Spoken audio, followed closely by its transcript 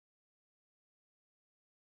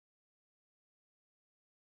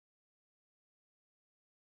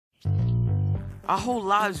Our whole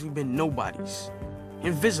lives we've been nobodies.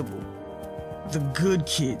 Invisible. The good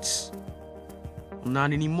kids. Well,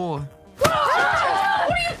 not anymore. What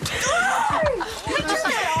are you doing?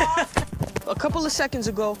 A couple of seconds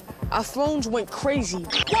ago, our phones went crazy.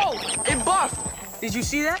 Whoa! It buffed! Did you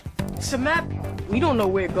see that? It's a map. We don't know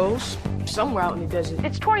where it goes. Somewhere out in the desert.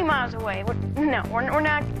 It's 20 miles away. We're not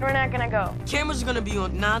gonna go. Cameras are gonna be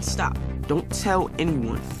on non-stop. Don't tell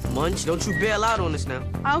anyone. Munch, don't you bail out on us now.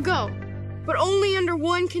 I'll go, but only under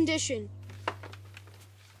one condition.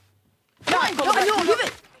 No, give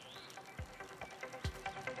it!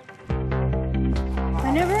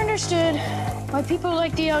 I never understood why people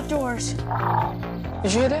like the outdoors.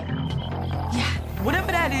 Did you hear that? Yeah.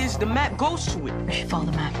 Whatever that is, the map goes to it. We should follow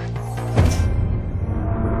the map.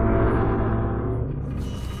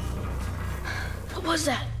 What was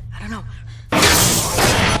that? I don't know. What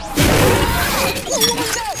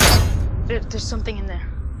was that? There's something in there.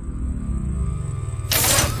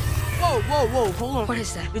 Whoa, hold on. What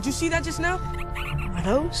is that? Did you see that just now? Are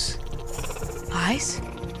those eyes?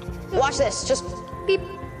 Watch this, just beep.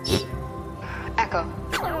 Echo.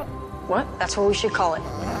 What? That's what we should call it.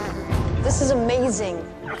 This is amazing.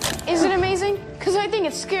 Is it amazing? Because I think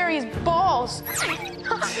it's scary as balls.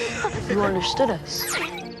 You understood us.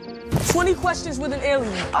 20 questions with an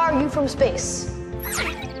alien. Are you from space?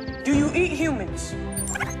 Do you eat humans?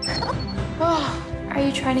 Are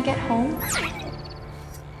you trying to get home?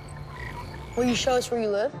 Will you show us where you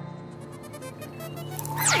live?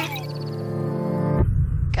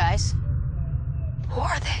 Guys, who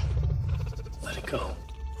are they? Let it go.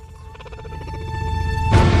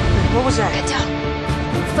 What was that? Get down.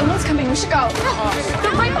 Someone's coming. We should go.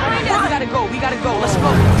 They're right behind us. We gotta go. Let's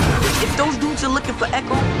go. If those dudes are looking for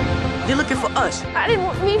Echo, they're looking for us. I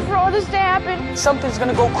didn't mean for all this to happen. Something's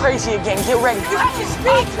gonna go crazy again. Get ready. You have to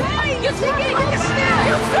speak. You're taking it.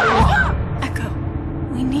 Echo,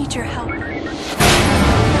 we need your help.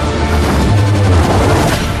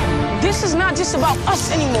 This is not just about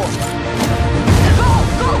us anymore. Go!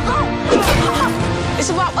 It's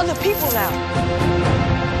about other people now.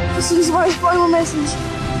 This is my final message.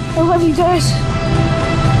 I love you guys.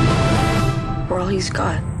 We're all he's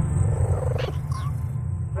got.